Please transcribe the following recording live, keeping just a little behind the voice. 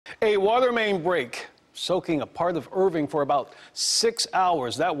A water main break, soaking a part of Irving for about 6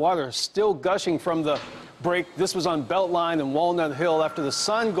 hours. That water is still gushing from the break. This was on Beltline and Walnut Hill after the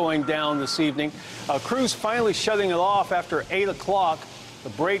sun going down this evening. Crews finally shutting it off after 8 o'clock. The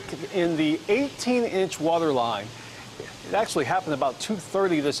break in the 18-inch water line. It actually happened about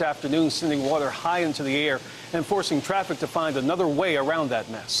 2:30 this afternoon, sending water high into the air and forcing traffic to find another way around that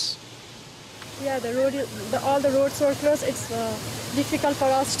mess. Yeah, all the roads were closed. It's difficult for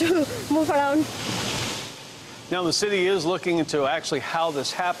us to move around. Now, the city is looking into actually how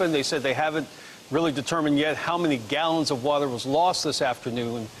this happened. They said they haven't really determined yet how many gallons of water was lost this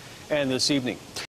afternoon and this evening.